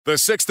The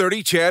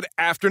 6:30 CHED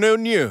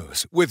Afternoon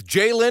News with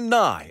Jaylen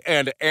Nye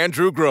and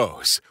Andrew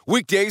Gross.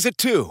 Weekdays at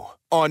 2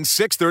 on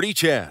 6:30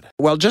 CHED.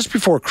 Well, just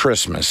before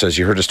Christmas, as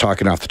you heard us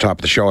talking off the top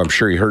of the show, I'm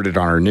sure you heard it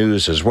on our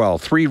news as well,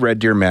 3 Red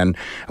Deer men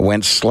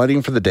went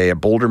sledding for the day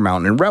at Boulder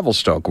Mountain in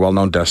Revelstoke,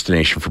 well-known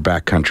destination for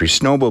backcountry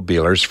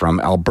snowmobilers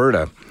from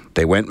Alberta.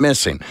 They went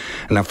missing.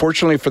 And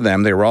unfortunately for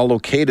them, they were all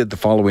located the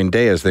following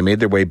day as they made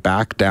their way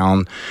back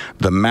down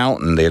the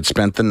mountain they had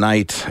spent the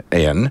night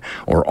in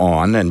or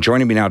on. And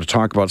joining me now to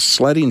talk about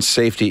sledding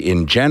safety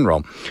in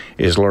general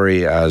is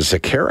Lori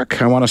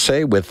Zacuruk, I want to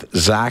say, with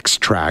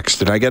ZacsTracks.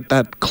 Did I get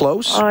that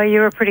close? Oh,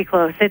 you were pretty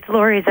close. It's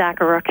Lori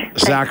Zacuruk.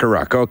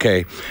 Zacuruk,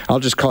 okay. I'll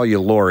just call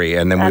you Lori,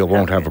 and then we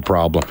won't have a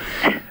problem.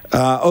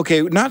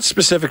 Okay, not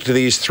specific to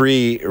these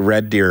 3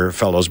 Red Deer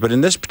fellows, but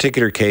in this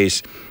particular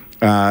case,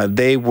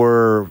 they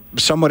were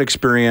somewhat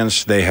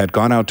experienced. They had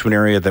gone out to an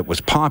area that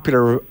was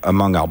popular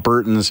among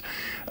Albertans,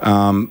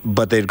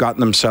 but they'd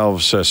gotten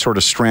themselves sort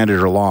of stranded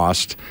or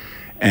lost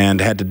and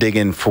had to dig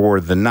in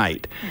for the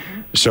night.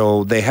 Mm-hmm.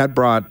 So they had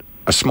brought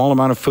a small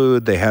amount of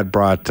food, they had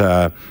brought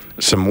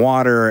some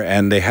water,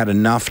 and they had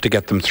enough to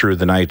get them through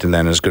the night. And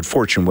then, as good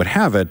fortune would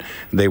have it,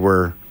 they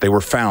were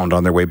found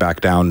on their way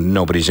back down.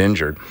 Nobody's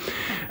injured.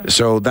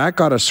 So that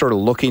got us sort of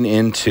looking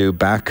into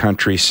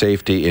backcountry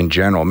safety in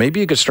general. Maybe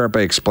you could start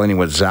by explaining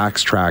what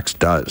ZacsTracks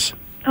does.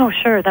 Oh,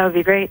 sure. That would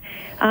be great.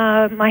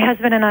 My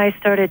husband and I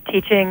started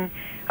taking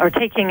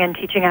and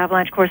teaching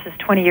Avalanche courses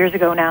 20 years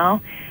ago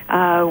now.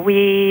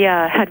 We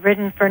had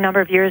ridden for a number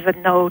of years with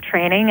no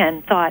training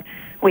and thought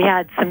we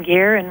had some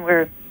gear and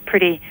we're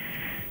pretty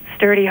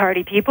sturdy,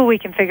 hardy people. We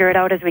can figure it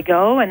out as we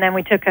go. And then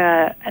we took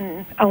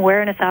an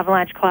awareness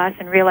avalanche class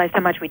and realized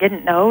how much we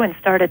didn't know and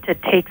started to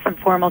take some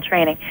formal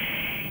training.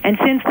 And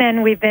since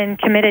then, we've been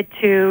committed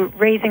to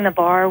raising the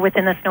bar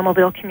within the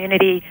snowmobile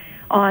community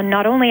on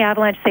not only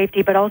avalanche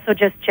safety, but also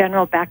just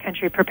general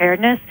backcountry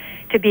preparedness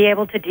to be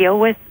able to deal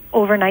with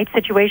overnight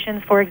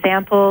situations, for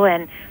example,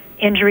 and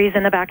injuries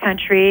in the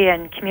backcountry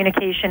and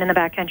communication in the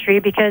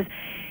backcountry, because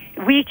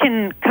we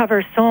can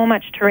cover so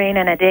much terrain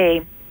in a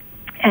day.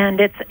 And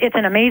it's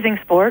an amazing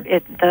sport.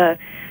 The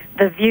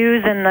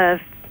views and the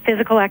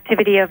physical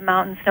activity of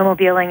mountain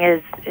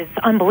snowmobiling is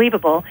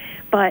unbelievable,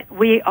 but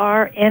we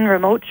are in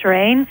remote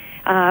terrain,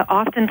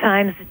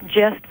 oftentimes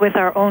just with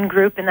our own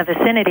group in the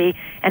vicinity,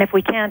 and if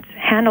we can't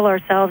handle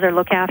ourselves or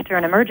look after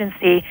an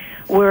emergency,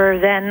 we're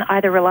then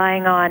either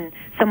relying on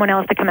someone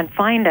else to come and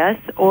find us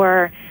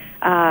or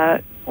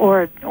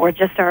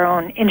just our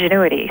own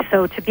ingenuity.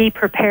 So to be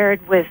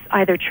prepared with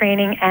either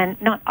training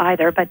and, not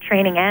either, but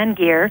training and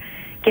gear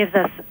gives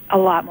us a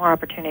lot more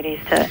opportunities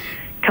to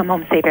come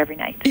home safe every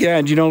night. Yeah,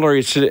 and you know,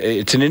 Lori,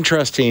 it's an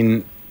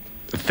interesting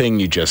thing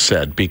you just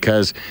said,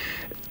 because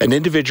an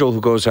individual who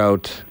goes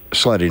out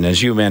sledding,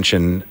 as you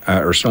mentioned,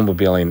 or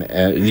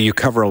snowmobiling, you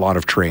cover a lot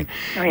of terrain.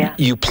 Oh, yeah.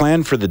 You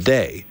plan for the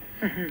day,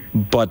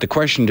 but the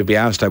question to be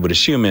asked, I would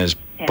assume, is,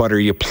 but are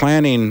you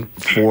planning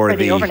for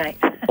the overnight?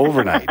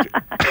 Overnight.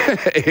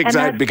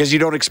 Exactly, because you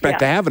don't expect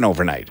to have an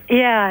overnight.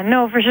 Yeah,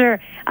 no, for sure.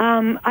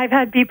 I've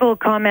had people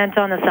comment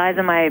on the size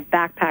of my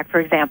backpack, for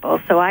example.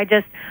 So I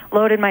just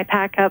loaded my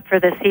pack up for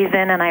the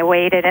season, and I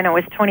weighed it, and it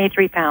was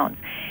 23 pounds.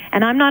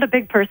 And I'm not a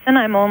big person.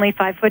 I'm only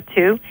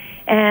 5'2",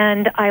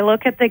 and I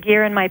look at the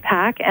gear in my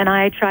pack, and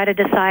I try to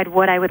decide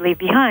what I would leave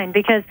behind,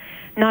 because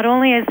not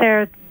only is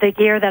there the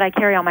gear that I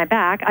carry on my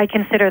back, I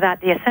consider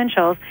that the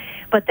essentials,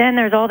 but then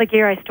there's all the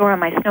gear I store on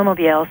my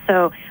snowmobile.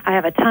 So I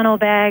have a tunnel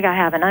bag, I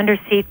have an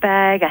underseat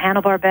bag, a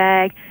handlebar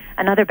bag,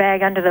 another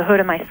bag under the hood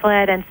of my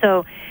sled. And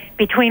so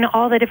between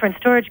all the different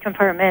storage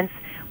compartments,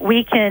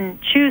 we can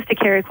choose to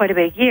carry quite a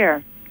bit of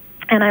gear.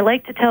 And I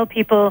like to tell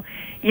people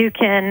you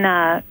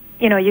can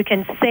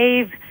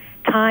save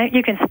time,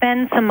 you can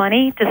spend some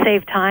money to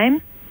save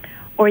time,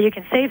 or you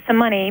can save some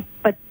money,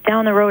 but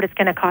down the road it's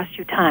going to cost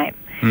you time.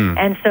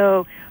 And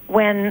so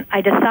when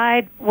I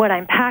decide what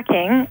I'm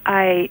packing,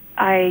 I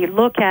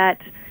look at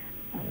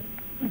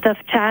the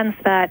chance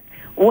that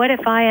what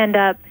if I end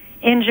up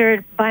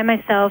injured by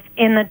myself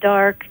in the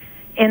dark,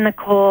 in the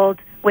cold,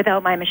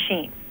 without my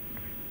machine?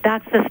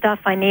 That's the stuff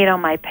I need in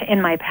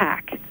my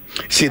pack.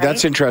 See, right?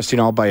 That's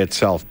interesting all by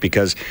itself,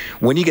 because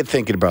when you get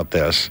thinking about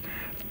this,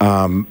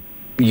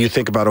 you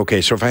think about,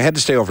 okay, so if I had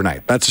to stay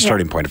overnight, that's the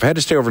starting point. If I had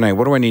to stay overnight,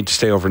 what do I need to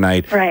stay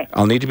overnight? Right.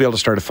 I'll need to be able to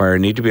start a fire. I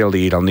need to be able to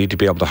eat. I'll need to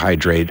be able to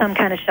hydrate. Some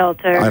kind of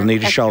shelter. I'll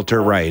need a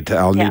shelter, right.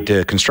 I'll need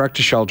to construct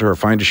a shelter or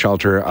find a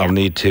shelter. Yeah. I'll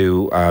need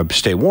to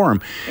stay warm.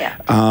 Yeah.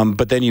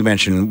 But then you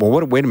mentioned,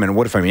 well, wait a minute,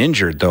 what if I'm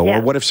injured, though? Yeah.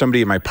 Or what if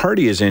somebody in my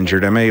party is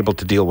injured? Am I able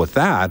to deal with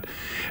that?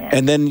 Yeah.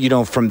 And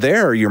then, from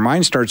there, your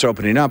mind starts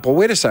opening up. Well,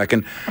 wait a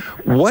second.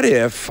 What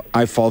if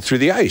I fall through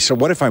the ice? Or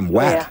what if I'm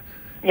wet?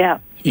 Yeah.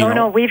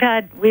 No, we've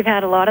had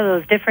a lot of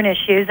those different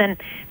issues, and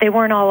they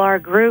weren't all our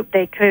group.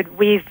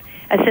 We've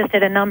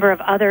assisted a number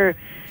of other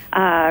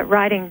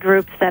riding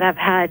groups that have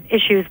had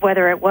issues,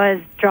 whether it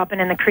was dropping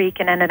in the creek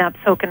and ended up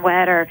soaking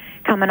wet, or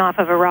coming off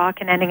of a rock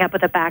and ending up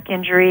with a back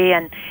injury.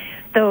 And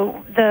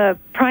the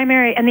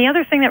primary, and the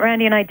other thing that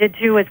Randy and I did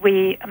too was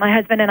my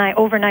husband and I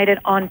overnighted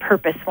on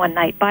purpose one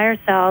night by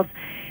ourselves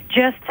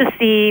just to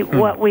see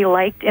what we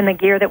liked in the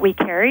gear that we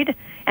carried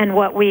and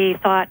what we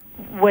thought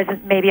was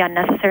maybe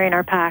unnecessary in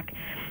our pack.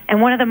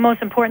 And one of the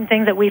most important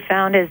things that we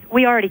found is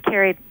we already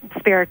carried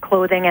spare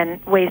clothing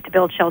and ways to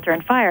build shelter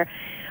and fire.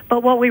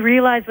 But what we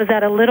realized was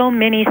that a little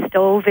mini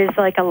stove is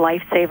like a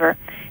lifesaver.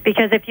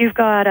 Because if you've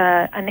got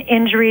an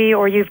injury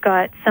or you've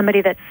got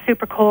somebody that's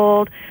super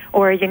cold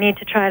or you need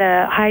to try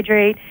to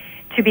hydrate,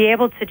 to be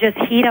able to just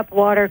heat up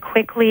water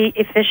quickly,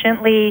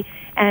 efficiently,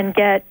 and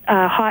get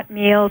a hot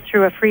meal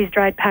through a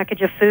freeze-dried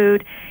package of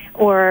food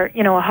or,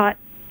 a hot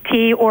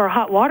tea or a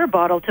hot water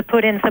bottle to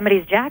put in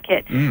somebody's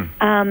jacket.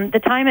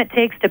 The time it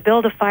takes to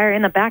build a fire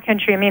in the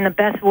backcountry, the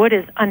best wood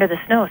is under the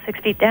snow, 6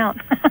 feet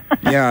down.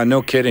 Yeah,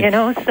 no kidding.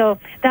 So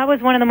that was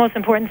one of the most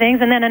important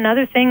things. And then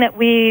another thing that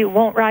we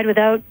won't ride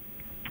without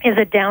is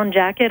a down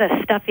jacket,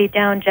 a stuffy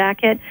down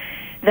jacket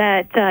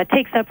that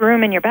takes up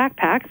room in your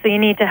backpack. So you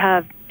need to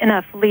have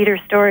enough liter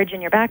storage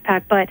in your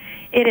backpack, but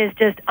it is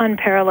just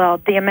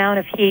unparalleled, the amount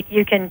of heat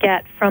you can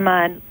get from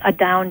a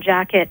down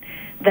jacket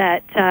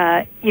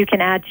that you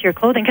can add to your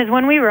clothing. Because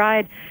when we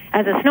ride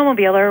as a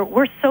snowmobiler,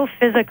 we're so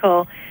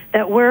physical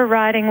that we're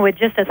riding with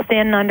just a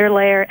thin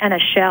underlayer and a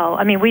shell.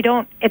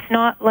 It's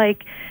not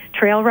like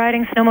trail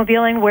riding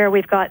snowmobiling where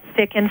we've got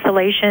thick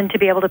insulation to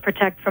be able to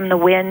protect from the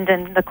wind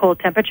and the cold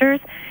temperatures.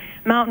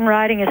 Mountain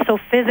riding is so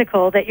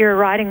physical that you're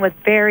riding with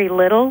very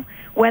little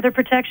weather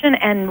protection,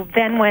 and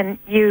then when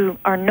you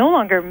are no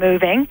longer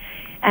moving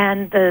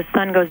and the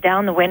sun goes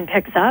down, the wind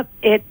picks up,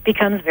 it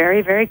becomes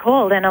very, very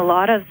cold, and a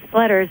lot of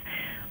sledders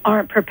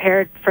aren't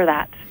prepared for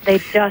that. They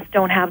just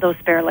don't have those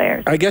spare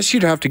layers. I guess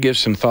you'd have to give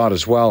some thought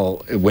as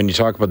well when you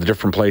talk about the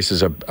different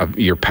places of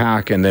your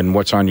pack and then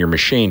what's on your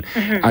machine.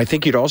 I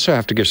think you'd also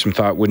have to give some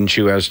thought, wouldn't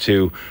you, as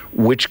to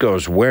which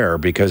goes where?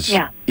 Because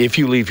if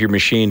you leave your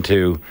machine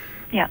to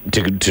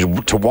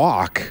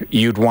walk,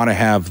 you'd want to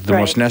have the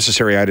most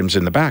necessary items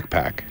in the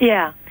backpack.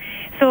 Yeah.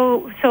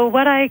 So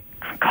what I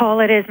call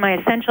it is my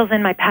essentials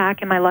in my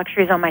pack and my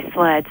luxuries on my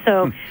sled.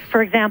 So,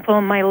 for example,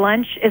 my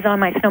lunch is on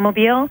my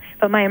snowmobile,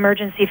 but my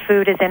emergency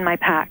food is in my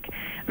pack.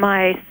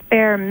 My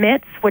spare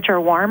mitts, which are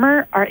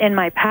warmer, are in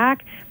my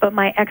pack, but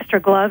my extra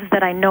gloves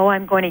that I know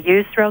I'm going to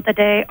use throughout the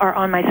day are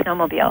on my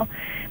snowmobile.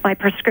 My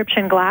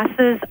prescription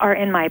glasses are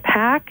in my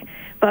pack,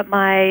 but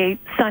my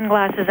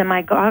sunglasses and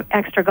my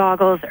extra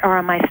goggles are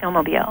on my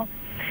snowmobile.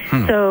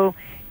 So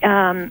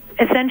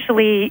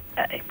essentially,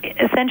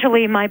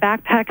 my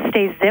backpack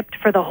stays zipped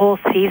for the whole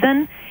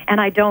season, and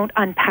I don't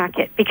unpack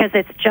it because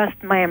it's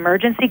just my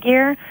emergency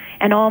gear,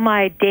 and all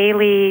my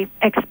daily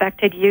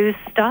expected use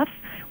stuff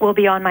will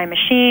be on my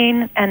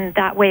machine, and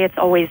that way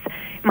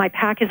my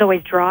pack is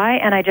always dry,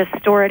 and I just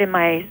store it in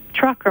my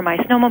truck or my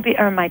snowmobile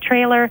or my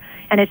trailer,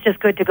 and it's just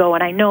good to go.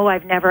 And I know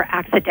I've never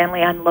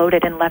accidentally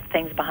unloaded and left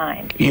things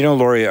behind.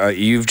 Lori,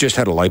 you've just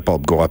had a light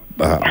bulb go up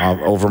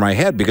over my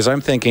head because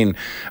I'm thinking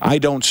I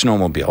don't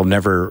snowmobile,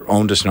 never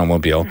owned a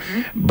snowmobile,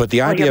 but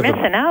the idea you're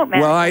missing out,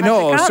 man. Well, I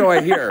know, so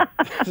I hear,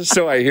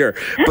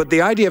 But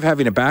the idea of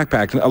having a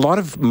backpack, a lot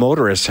of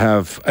motorists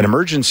have an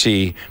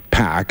emergency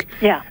pack,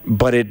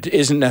 but it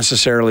isn't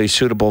necessarily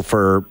suitable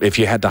for if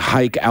you had to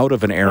hike out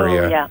of an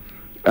area.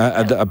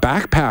 A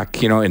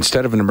backpack,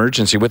 instead of an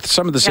emergency with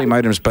some of the same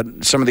items,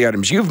 but some of the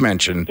items you've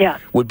mentioned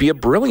would be a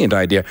brilliant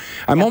idea.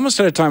 I'm almost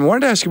out of time. I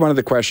wanted to ask you one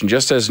other question,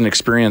 just as an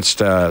experienced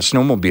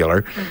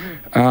snowmobiler.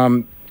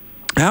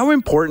 How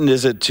important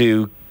is it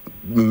to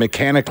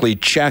mechanically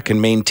check and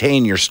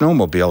maintain your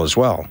snowmobile as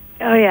well?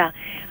 Oh, yeah.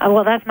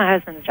 Well, that's my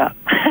husband's job.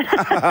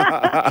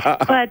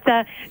 But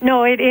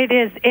no, it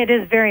is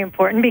very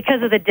important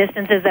because of the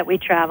distances that we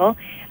travel.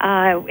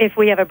 If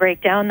we have a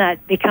breakdown,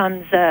 that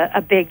becomes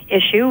a big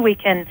issue. You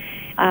can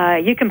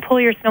pull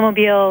your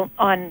snowmobile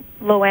on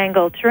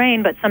low-angle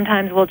terrain, but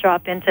sometimes we'll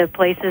drop into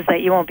places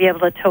that you won't be able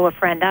to tow a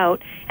friend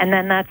out, and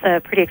then that's a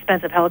pretty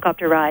expensive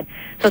helicopter ride.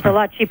 So it's a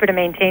lot cheaper to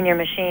maintain your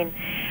machine.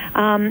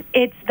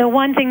 It's the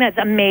one thing that's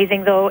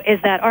amazing, though, is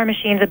that our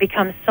machines have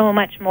become so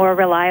much more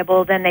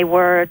reliable than they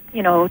were,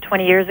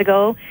 20 years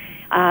ago.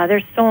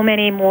 There's so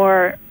many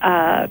more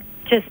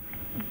just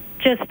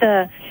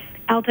the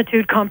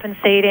altitude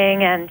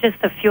compensating and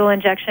just the fuel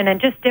injection and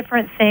just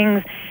different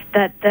things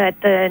that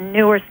the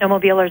newer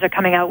snowmobilers are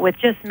coming out with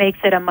just makes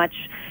it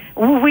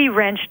we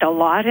wrenched a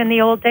lot in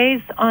the old days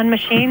on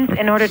machines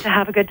in order to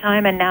have a good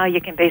time, and now you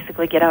can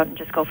basically get out and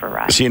just go for a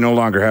ride. So you no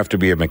longer have to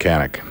be a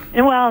mechanic.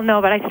 Well,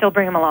 no, but I still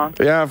bring them along.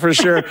 Yeah, for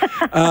sure.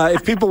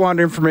 If people want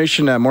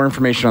more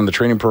information on the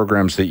training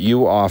programs that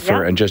you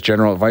offer and just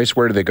general advice,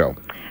 where do they go?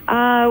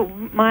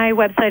 My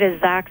website is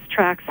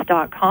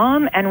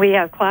ZacsTracks.com, and we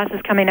have classes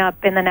coming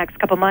up in the next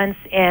couple months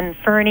in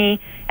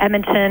Fernie,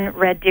 Edmonton,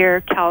 Red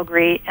Deer,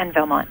 Calgary, and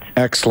Vermont.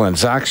 Excellent.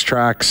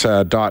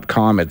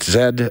 ZacsTracks.com. It's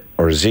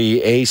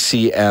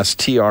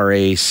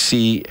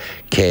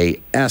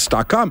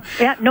ZacsTracks.com.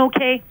 Yeah, no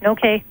K. No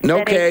K.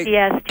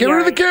 Get rid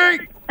of the K.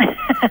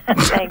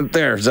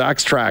 There,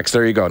 ZacsTracks.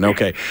 There you go.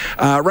 Okay.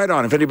 Right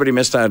on. If anybody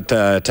missed that,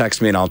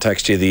 text me and I'll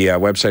text you the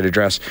website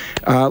address.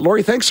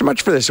 Lori, thanks so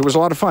much for this. It was a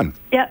lot of fun.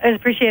 Yeah, I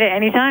appreciate it.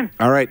 Anytime.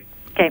 All right.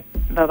 Okay.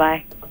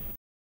 Bye-bye.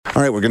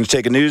 All right, we're going to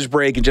take a news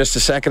break in just a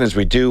second, as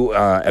we do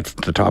at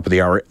the top of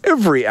the hour,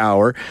 every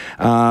hour.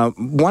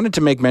 Wanted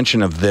to make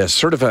mention of this,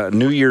 sort of a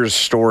New Year's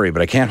story,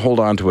 but I can't hold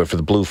on to it for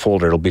the blue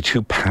folder. It'll be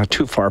too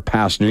far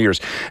past New Year's.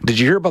 Did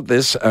you hear about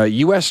this?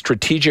 U.S.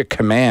 Strategic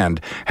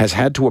Command has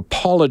had to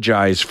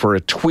apologize for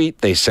a tweet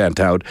they sent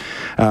out.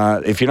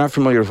 If you're not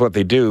familiar with what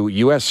they do,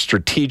 U.S.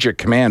 Strategic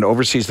Command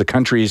oversees the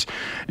country's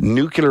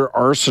nuclear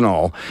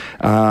arsenal.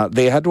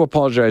 They had to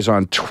apologize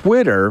on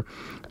Twitter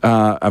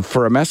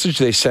for a message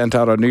they sent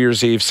out on New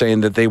Year's Eve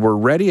saying that they were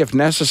ready, if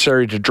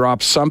necessary, to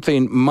drop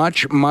something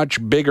much,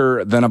 much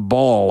bigger than a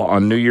ball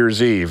on New Year's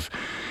Eve.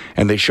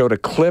 And they showed a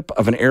clip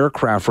of an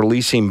aircraft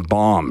releasing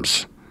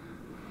bombs.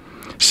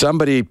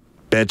 Somebody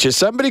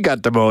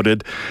got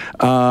demoted.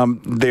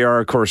 They are,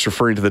 of course,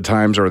 referring to the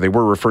Times, or they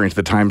were referring to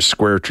the Times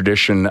Square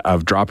tradition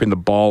of dropping the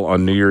ball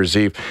on New Year's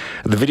Eve.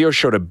 The video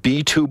showed a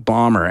B-2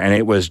 bomber, and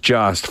it was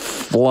just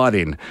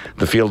flooding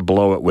the field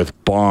below it with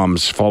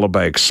bombs, followed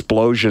by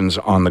explosions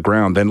on the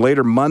ground. Then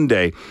later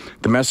Monday,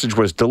 the message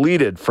was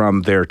deleted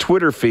from their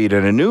Twitter feed,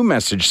 and a new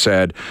message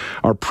said,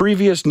 "Our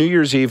previous New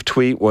Year's Eve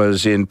tweet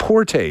was in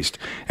poor taste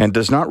and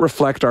does not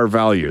reflect our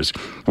values.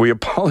 We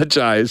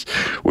apologize.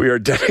 We are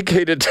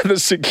dedicated to the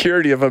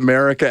security of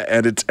America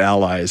and its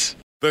allies."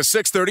 The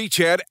 6:30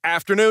 CHED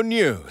Afternoon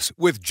News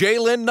with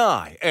Jaylen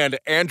Nye and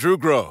Andrew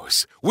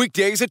Gross.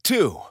 Weekdays at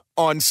 2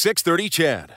 on 6:30 CHED.